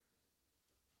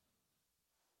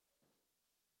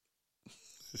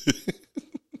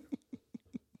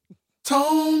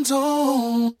Tones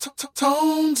on,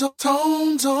 tones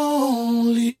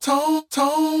only,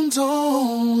 tones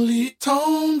only,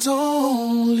 tones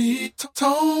only,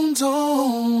 tones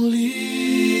only.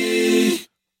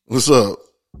 What's up?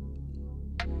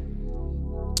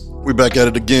 We back at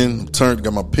it again. Turned,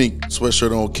 got my pink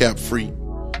sweatshirt on, cap free.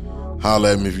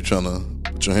 Holla at me if you're trying to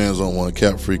put your hands on one,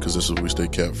 cap free, because this is where we stay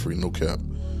cap free, no cap,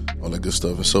 all that good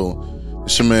stuff. And so,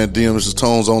 it's your man DM. This is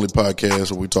Tones Only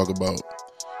podcast, where we talk about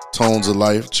tones of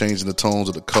life, changing the tones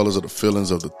of the colors of the feelings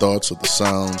of the thoughts of the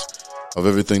sounds of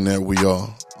everything that we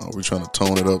are. We're trying to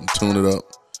tone it up and tune it up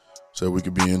so we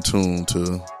could be in tune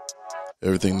to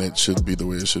everything that should be the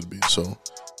way it should be. So,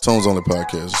 Tones Only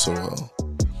podcast. So,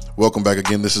 welcome back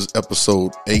again. This is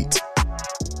episode 8.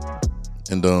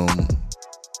 And,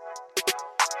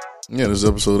 yeah, this is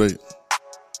episode 8.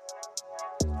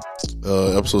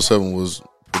 Episode 7 was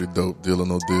pretty dope, Deal or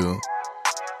No Deal.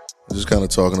 Just kind of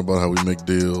talking about how we make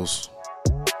deals.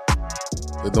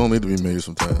 They don't need to be made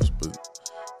sometimes, but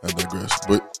I digress.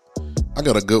 But I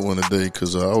got a good one today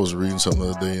because I was reading something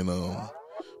the other day, and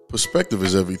perspective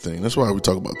is everything. That's why we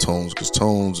talk about tones, because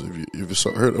tones, if you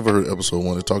ever heard episode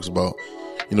 1, it talks about,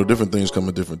 different things come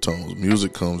in different tones.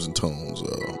 Music comes in tones.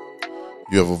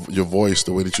 You have your voice,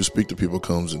 the way that you speak to people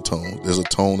comes in tone. There's a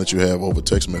tone that you have over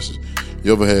text message.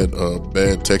 You ever had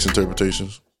bad text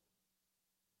interpretations?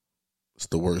 It's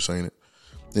the worst, ain't it?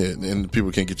 Yeah, and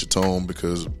people can't get your tone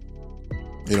because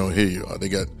they don't hear you. They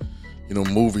got,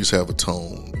 movies have a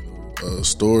tone.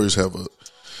 Stories have a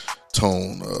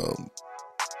tone.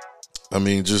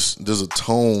 Just there's a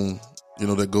tone,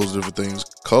 that goes to different things.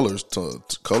 Colors are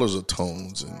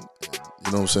tones, and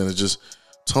you know what I'm saying? It's just,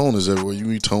 tone is everywhere. You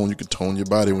need tone, you can tone your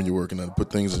body when you're working on it. Put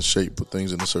things in shape, put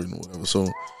things in a certain whatever.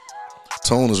 So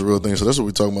tone is a real thing. So that's what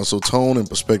we're talking about. So tone and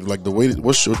perspective, like the way that,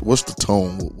 what's the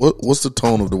tone? What's the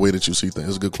tone of the way that you see things?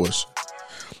 It's a good question.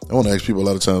 I want to ask people a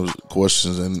lot of times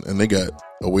questions, and they got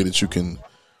a way that you can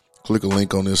click a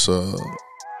link on this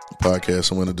podcast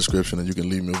somewhere in the description, and you can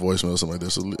leave me a voicemail or something like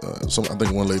that. So I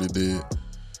think one lady did.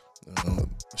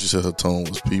 She said her tone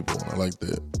was people. I like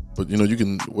that. But you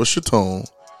can. What's your tone?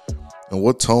 And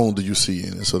what tone do you see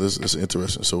in it? So this is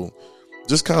interesting. So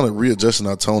just kind of readjusting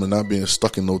our tone and not being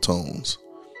stuck in no tones,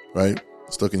 right?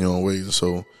 Stuck in your own ways.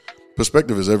 So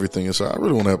perspective is everything. And so I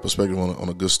really want to have perspective on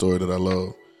a good story that I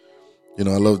love.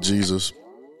 I love Jesus,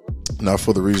 not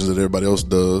for the reasons that everybody else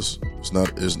does.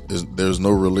 There's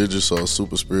no religious or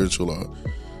super spiritual or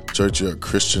churchy or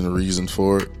Christian reason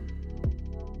for it.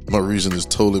 My reason is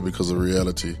totally because of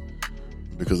reality,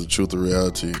 because of truth of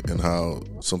reality and how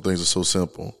some things are so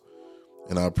simple.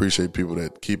 And I appreciate people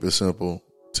that keep it simple,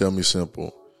 tell me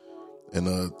simple,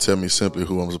 and tell me simply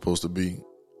who I'm supposed to be,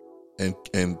 and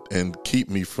keep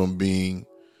me from being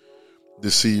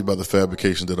deceived by the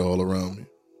fabrications that are all around me.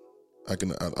 I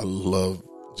love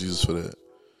Jesus for that.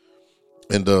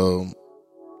 And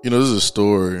this is a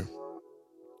story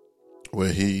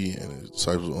where he and his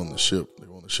disciples were on the ship. They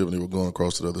were on the ship and they were going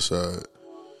across to the other side.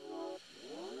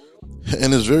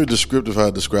 And it's very descriptive how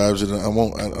it describes it. And I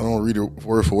don't read it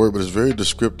word for word, but it's very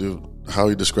descriptive how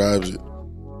he describes it.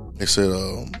 They said,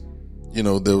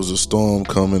 there was a storm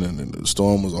coming, and the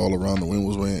storm was all around, the wind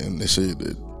was weighing, and they said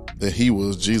that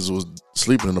Jesus was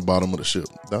sleeping in the bottom of the ship,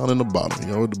 down in the bottom,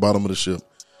 at the bottom of the ship,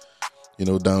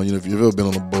 down, if you've ever been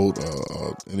on a boat,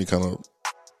 any kind of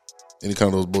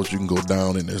those boats, you can go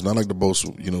down in there. It's not like the boats,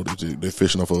 they're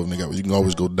fishing off of, and you can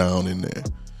always go down in there.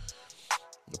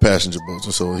 The passenger boats.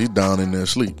 And so he's down in there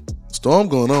asleep. Storm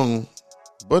going on,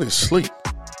 but he's asleep.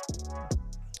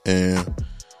 And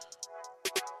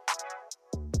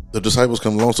the disciples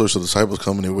come, long story short, the disciples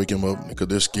come and they wake him up because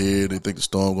they're scared. They think the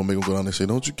storm going to make him go down. They say,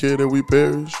 "Don't you care that we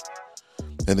perish?"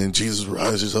 And then Jesus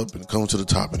rises up and comes to the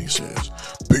top and he says,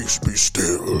 "Peace be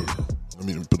still." Let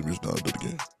me put the music down and do it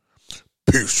again.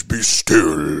 "Peace be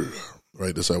still."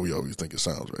 Right? That's how we always think it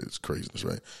sounds, right? It's craziness,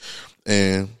 right?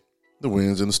 And the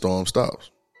winds and the storm stops.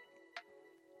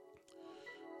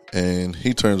 And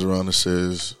he turns around and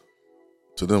says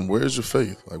to them, "Where's your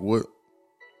faith? Like what?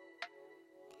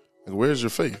 Like where's your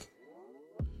faith?"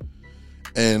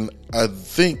 And I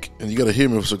think, and you got to hear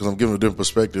me because I'm giving a different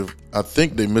perspective, I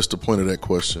think they missed the point of that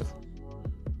question.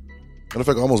 And in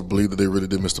fact, I almost believe that they really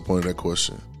did miss the point of that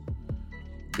question.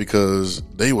 Because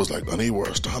they was like, and they were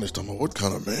astonished. I'm like, what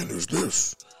kind of man is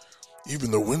this?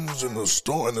 Even the winds and the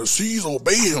storm and the seas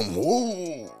obey him.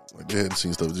 Whoa. Like they hadn't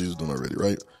seen stuff Jesus doing already,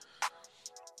 right?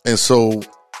 And so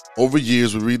over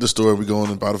years, we read the story, we go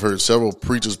on, and I've heard several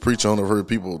preachers preach on it, I've heard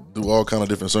people do all kind of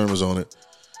different sermons on it.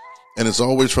 And it's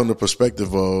always from the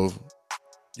perspective of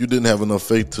you didn't have enough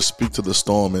faith to speak to the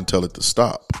storm and tell it to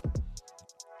stop.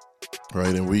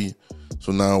 right? And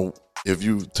so now if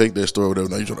you take that story, whatever,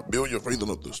 now you're trying to build your faith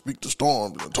enough to speak to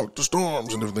storms and talk to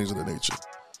storms and different things of that nature.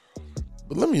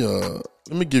 But let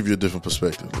me give you a different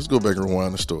perspective. Let's go back and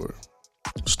rewind the story.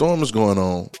 Storm is going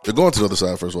on. They're going to the other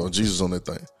side first of all. Jesus on that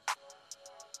thing.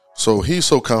 So he's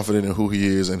so confident in who he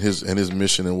is and his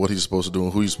mission and what he's supposed to do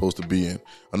and who he's supposed to be in.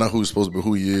 Or not who he's supposed to be,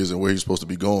 who he is and where he's supposed to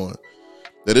be going.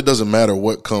 That it doesn't matter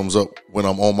what comes up when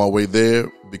I'm on my way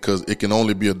there, because it can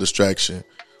only be a distraction.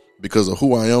 Because of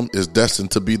who I am is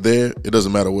destined to be there. It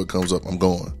doesn't matter what comes up. I'm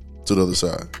going to the other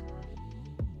side.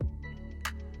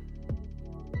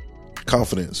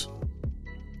 Confidence.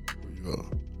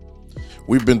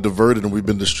 We've been diverted and we've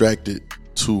been distracted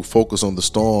to focus on the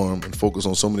storm and focus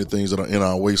on so many things that are in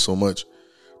our way so much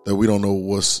that we don't know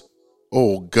what's,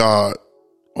 oh God,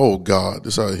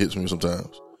 this is how it hits me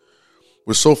sometimes.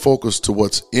 We're so focused to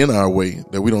what's in our way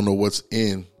that we don't know what's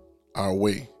in our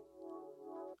way.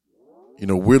 You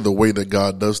know, we're the way that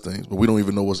God does things, but we don't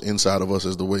even know what's inside of us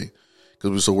as the way because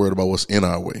we're so worried about what's in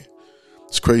our way.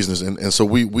 It's craziness. And so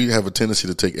we have a tendency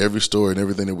to take every story and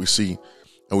everything that we see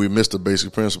and we miss the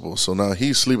basic principles. So now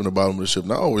he's sleeping at the bottom of the ship.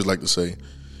 Now I always like to say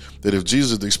that if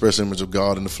Jesus is the express image of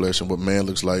God in the flesh and what man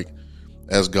looks like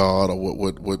as God, or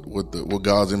what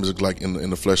God's image looks like in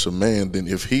the flesh of man, then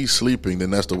if he's sleeping,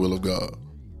 then that's the will of God.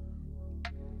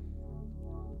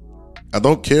 I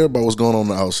don't care about what's going on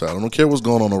the outside. I don't care what's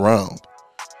going on around.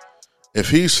 If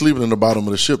he's sleeping in the bottom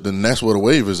of the ship, then that's where the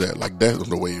wave is at. Like that's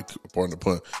the wave, pardon the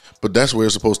pun. But that's where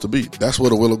it's supposed to be. That's where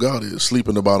the will of God is, sleep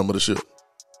in the bottom of the ship.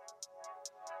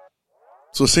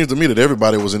 So it seems to me that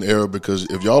everybody was in error, because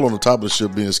if y'all on the top of the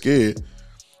ship being scared,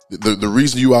 the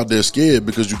reason you out there scared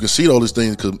because you can see all these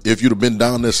things, because if you'd have been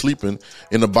down there sleeping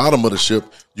in the bottom of the ship,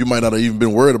 you might not have even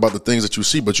been worried about the things that you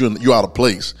see, but you're out of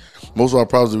place. Most of our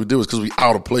problems that we do is because we're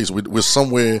out of place. We're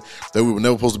somewhere that we were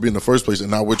never supposed to be in the first place,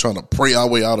 and now we're trying to pray our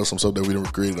way out of some stuff that we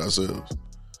didn't create ourselves.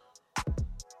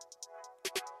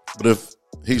 But if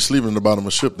he's sleeping in the bottom of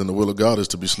the ship, then the will of God is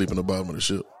to be sleeping in the bottom of the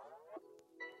ship.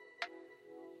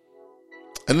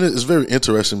 And it's very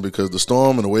interesting because the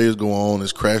storm and the waves go on,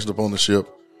 it's crashed up on the ship.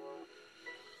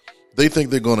 They think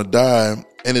they're going to die.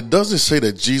 And it doesn't say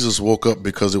that Jesus woke up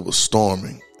because it was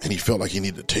storming and he felt like he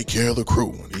needed to take care of the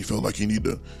crew. And he felt like he needed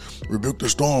to rebuke the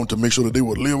storm to make sure that they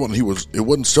would live. And it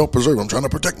wasn't self-preserved. I'm trying to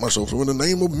protect myself. So in the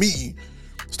name of me,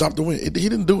 stop the wind. He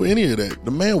didn't do any of that.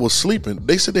 The man was sleeping.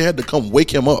 They said they had to come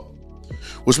wake him up,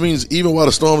 which means even while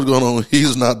the storm is going on,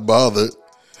 he's not bothered.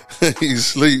 He's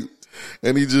asleep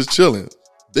and he's just chilling.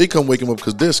 They come wake him up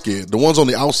because they're scared. The ones on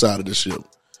the outside of the ship,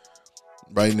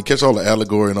 right? And to catch all the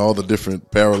allegory and all the different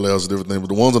parallels and different things,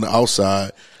 but the ones on the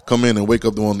outside come in and wake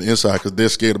up the one on the inside because they're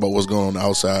scared about what's going on the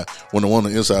outside, when the one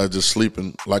on the inside is just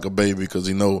sleeping like a baby because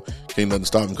he know can't nothing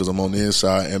stop him because I'm on the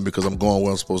inside and because I'm going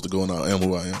where I'm supposed to go and I am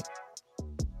who I am.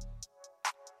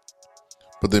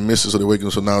 But they miss it, so they wake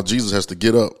up. So now Jesus has to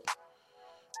get up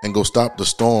and go stop the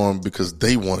storm because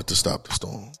they wanted to stop the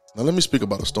storm. Now let me speak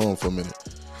about the storm for a minute.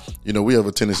 You know, we have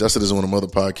a tendency, I said this on one of my other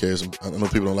podcasts, and I know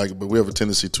people don't like it, but we have a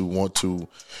tendency to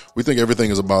we think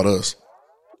everything is about us.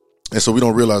 And so we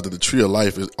don't realize that the tree of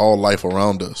life is all life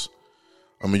around us.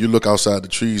 I mean, you look outside the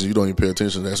trees and you don't even pay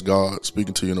attention. That's God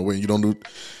speaking to you in a way. You don't do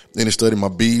any study. My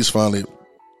bees finally,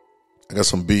 I got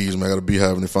some bees, man. I got a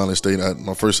beehive and they finally stayed.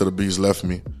 My first set of bees left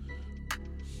me.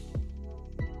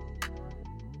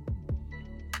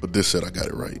 But this set, I got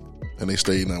it right. And they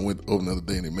stayed, and I went over the other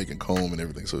day and they're making comb and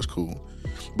everything, so it's cool.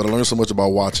 But I learned so much about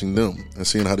watching them and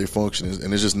seeing how they function,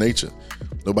 and it's just nature.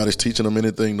 Nobody's teaching them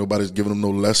anything. Nobody's giving them no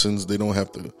lessons. They don't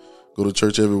have to go to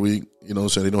church every week. You know what I'm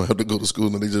saying? They don't have to go to school,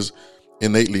 and they just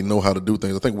innately know how to do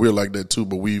things. I think we're like that too,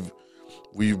 but we've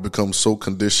become so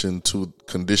conditioned to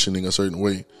conditioning a certain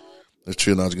way. As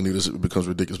triological leaders, it becomes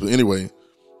ridiculous. But anyway,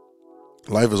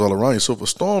 life is all around you. So if a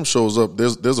storm shows up,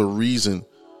 there's a reason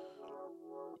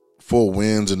for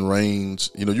winds and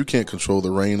rains. You know, you can't control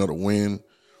the rain or the wind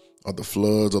or the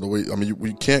floods or the way. I mean,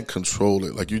 we can't control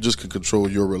it. Like, you just can control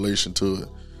your relation to it.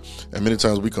 And many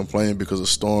times we complain because a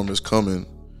storm is coming.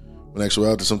 When in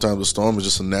actuality, sometimes a storm is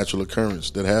just a natural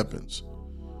occurrence that happens.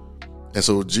 And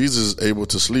so Jesus is able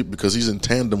to sleep because he's in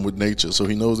tandem with nature. So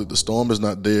he knows that the storm is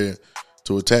not there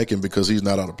to attack him because he's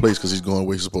not out of place, because he's going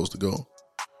where he's supposed to go.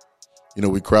 You know,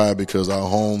 we cry because our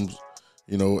homes,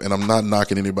 you know, and I'm not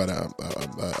knocking anybody.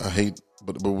 I hate,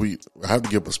 but I have to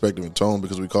give perspective and tone,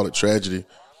 because we call it tragedy.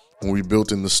 When we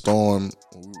built in the storm,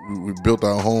 we built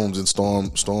our homes in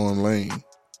storm lane.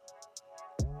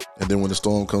 And then when the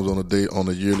storm comes on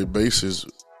a yearly basis,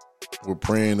 we're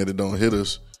praying that it don't hit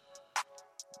us.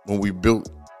 When we built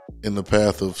in the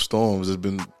path of storms, it's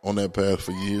been on that path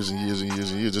for years and years and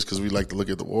years and years, just because we like to look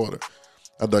at the water.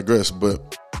 I digress,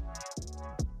 but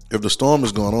if the storm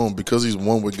is going on, because he's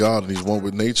one with God and he's one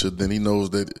with nature, then he knows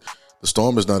that the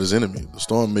storm is not his enemy. The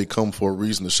storm may come for a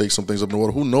reason to shake some things up in the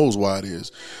water. Who knows why it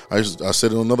is? I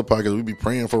said it on another podcast, we be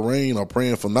praying for rain or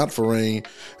praying for not for rain,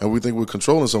 and we think we're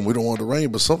controlling something. We don't want the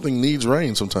rain, but something needs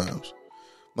rain sometimes.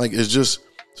 Like, it's just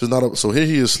not a, so here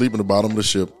he is sleeping at the bottom of the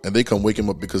ship, and they come wake him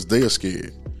up because they are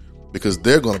scared, because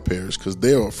they're going to perish, because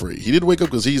they're afraid. He didn't wake up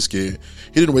because he's scared.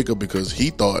 He didn't wake up because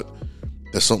he thought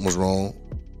that something was wrong.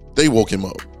 They woke him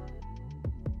up.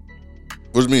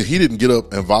 Which means he didn't get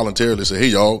up and voluntarily say, hey,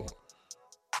 y'all,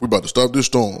 we about to stop this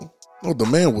storm. No, the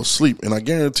man was asleep. And I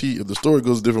guarantee if the story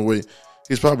goes a different way,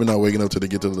 he's probably not waking up till they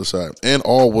get to the other side. And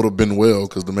all would have been well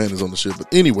because the man is on the ship.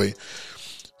 But anyway,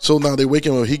 so now they wake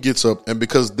him up. He gets up. And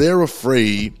because they're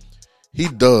afraid, he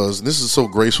does, and this is so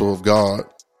graceful of God,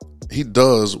 he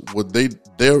does what they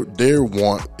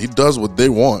want. He does what they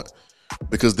want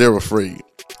because they're afraid.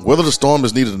 Whether the storm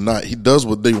is needed or not, he does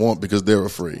what they want because they're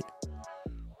afraid.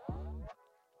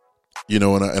 You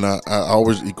know, and I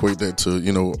always equate that to,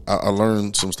 you know, I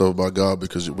learned some stuff about God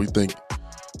because we think,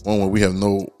 when we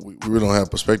really don't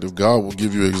have perspective. God will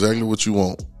give you exactly what you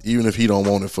want, even if he don't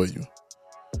want it for you.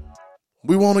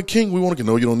 We want a king.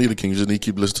 No, you don't need a king. You just need to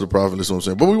keep listening to the prophet. Listen what I'm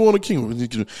saying. But we want a king.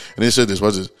 And they said this.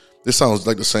 Watch this. This sounds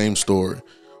like the same story.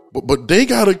 But they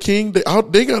got a king.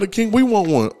 They got a king. We want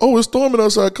one. Oh, it's storming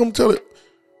outside. Come tell it.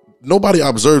 Nobody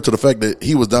observed to the fact that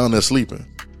he was down there sleeping.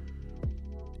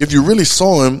 If you really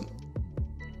saw him,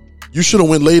 you should have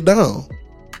went laid down.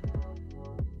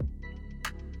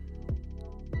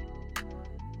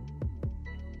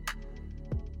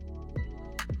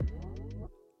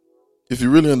 If you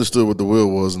really understood what the will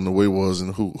was and the way was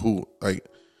and who like,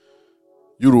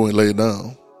 you'd have went laid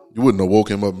down. You wouldn't have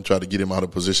woke him up and tried to get him out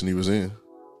of the position he was in.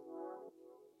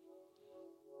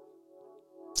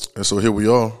 And so here we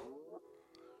are.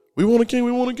 We want a king,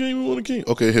 we want a king, we want a king.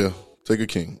 Okay, here, take a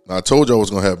king. Now, I told you all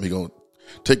what's going to happen. He's going to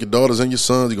take your daughters and your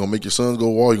sons. He's going to make your sons go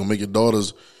to war. He's going to make your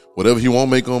daughters whatever he won't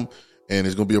make them. And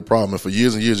it's going to be a problem. And for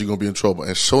years and years, you're going to be in trouble.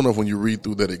 And sure enough, when you read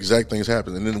through that, exact things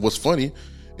happen. And then what's funny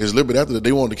is a little bit after that,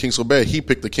 they wanted the king so bad, he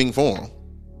picked the king for him.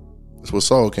 That's where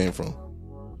Saul came from.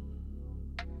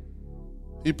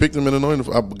 He picked him and anointed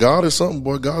him. God is something,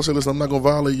 boy. God said, listen, I'm not going to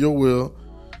violate your will.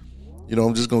 You know,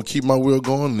 I'm just going to keep my will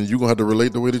going, and you're going to have to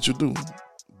relate the way that you do.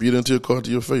 Be it into according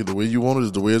to your faith. The way you want it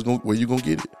is the way where you're going to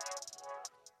get it.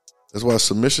 That's why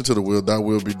submission to the will, thy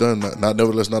will be done. Not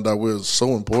nevertheless, not thy will is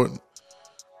so important.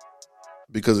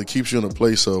 Because it keeps you in a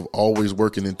place of always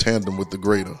working in tandem with the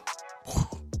greater.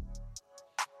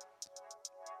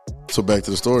 So back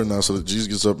to the story now. So that Jesus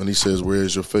gets up and he says, where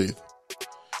is your faith?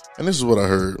 And this is what I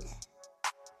heard.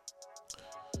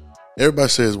 Everybody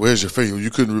says, where's your faith? You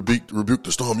couldn't rebuke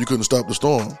the storm. You couldn't stop the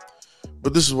storm.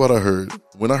 But this is what I heard.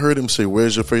 When I heard him say,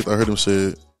 where's your faith? I heard him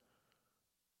say,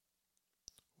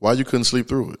 why you couldn't sleep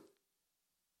through it?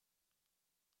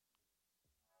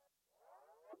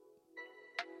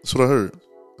 That's what I heard.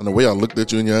 And the way I looked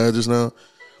at you in your eye just now,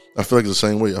 I feel like it's the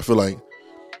same way. I feel like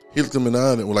he looked at me in the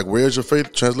eye and was like, where's your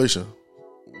faith? Translation,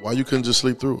 why you couldn't just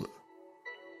sleep through it?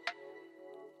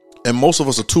 And most of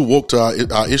us are too woke to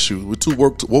our issue. We're too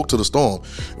woke to the storm.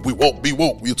 We woke, be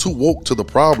woke. You're too woke to the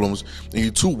problems, and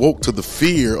you're too woke to the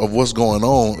fear of what's going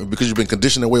on because you've been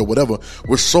conditioned that way or whatever.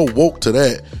 We're so woke to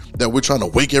that we're trying to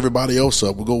wake everybody else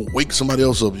up. We go wake somebody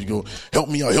else up. You go, help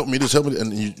me out, help me this, help me.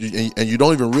 And you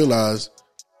don't even realize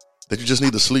that you just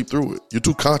need to sleep through it. You're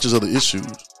too conscious of the issues,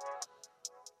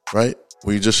 right?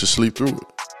 Where you just should sleep through it.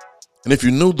 And if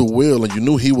you knew the will and you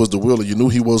knew he was the will and you knew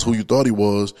he was who you thought he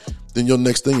was, then your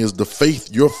next thing is the faith.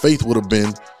 Your faith would have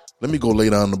been, let me go lay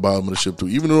down on the bottom of the ship too.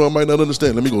 Even though I might not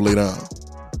understand, let me go lay down.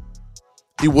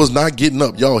 He was not getting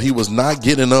up, y'all. He was not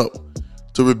getting up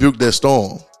to rebuke that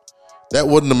storm. That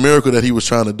wasn't the miracle that he was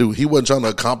trying to do. He wasn't trying to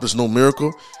accomplish no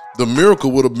miracle. The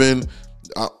miracle would have been,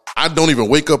 I don't even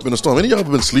wake up in a storm. Any of y'all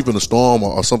ever been sleep in a storm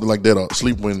or something like that, or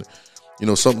sleep when, you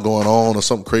know, something going on or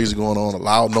something crazy going on, or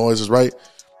loud noises, right?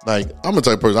 Like, I'm the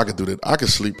type of person, I could do that. I could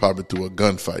sleep probably through a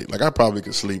gunfight. Like, I probably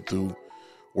could sleep through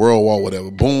World War, whatever,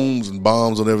 booms and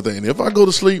bombs and everything. And if I go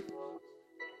to sleep,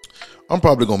 I'm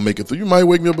probably going to make it through. You might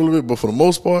wake me up a little bit, but for the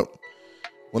most part,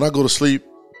 when I go to sleep,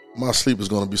 my sleep is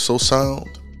going to be so sound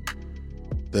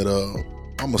that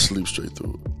I'm going to sleep straight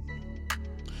through it.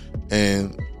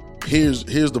 And here's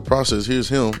the process. Here's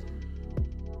him.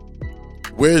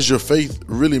 Where's your faith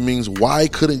really means, why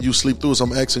couldn't you sleep through it? So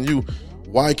I'm asking you,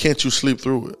 why can't you sleep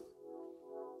through it?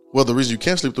 Well, the reason you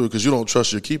can't sleep through it is because you don't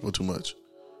trust your keeper too much.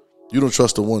 You don't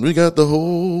trust the one. We got the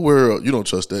whole world. You don't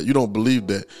trust that. You don't believe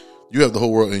that. You have the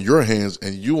whole world in your hands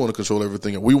and you want to control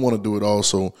everything, and we want to do it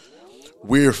also.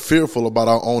 We're fearful about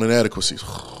our own inadequacies.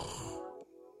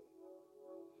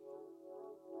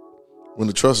 when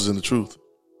the trust is in the truth.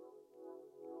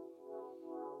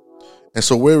 And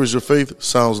so where is your faith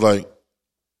sounds like,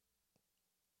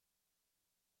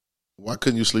 why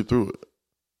couldn't you sleep through it?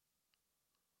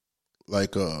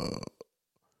 Like,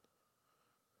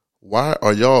 why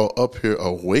are y'all up here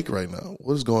awake right now?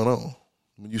 What is going on?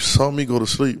 When you saw me go to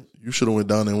sleep, you should have went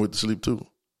down there and went to sleep too.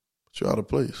 But you're out of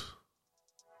place.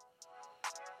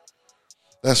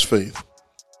 That's faith.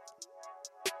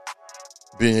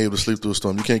 Being able to sleep through a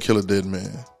storm. You can't kill a dead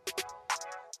man.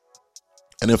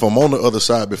 And if I'm on the other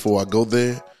side before I go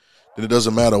there, then it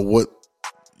doesn't matter what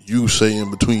you say in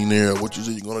between there, what you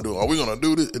say you're going to do. Are we going to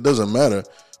do this? It doesn't matter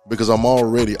because I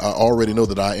already know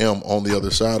that I am on the other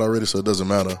side already, so it doesn't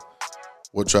matter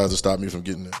what tries to stop me from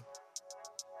getting there.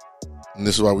 And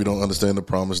this is why we don't understand the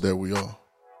promise that we are.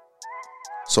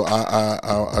 So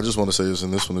I just want to say this,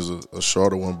 and this one is a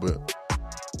shorter one, but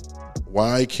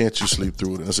why can't you sleep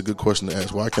through it? That's a good question to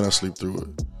ask. Why can't I sleep through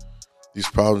it? These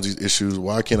problems, these issues,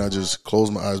 why can't I just close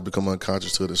my eyes, become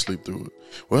unconscious to it, and sleep through it?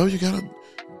 Well, you got to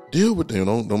deal with them.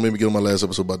 Don't make me get on my last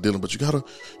episode about dealing, but you gotta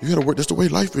work. That's the way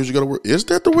life is. You gotta work. Is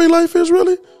that the way life is,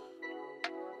 really?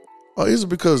 Or is it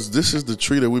because this is the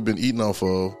tree that we've been eating off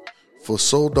of for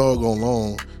so doggone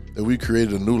long that we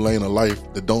created a new lane of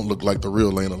life that don't look like the real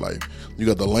lane of life? You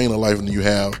got the lane of life, and you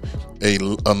have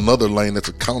another lane that's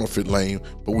a counterfeit lane,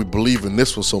 but we believe in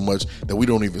this one so much that we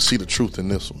don't even see the truth in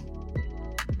this one.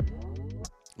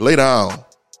 Lay down.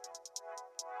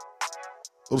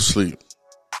 Go to sleep.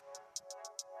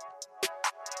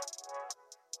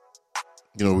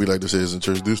 You know, we like to say this in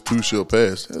church, this too shall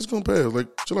pass. It's going to pass. Like,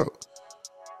 chill out.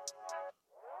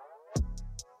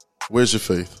 Where's your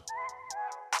faith?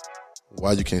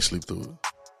 Why you can't sleep through it?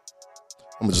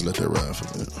 I'm going to just let that ride for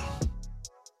a minute.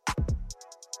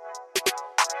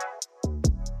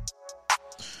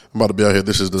 I'm about to be out here.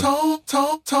 This is the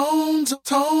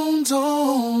Tones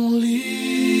Only.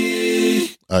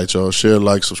 All right, y'all. Share,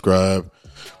 like, subscribe,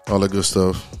 all that good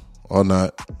stuff. Or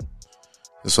not.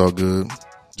 It's all good.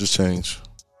 Just change.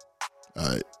 All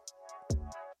right.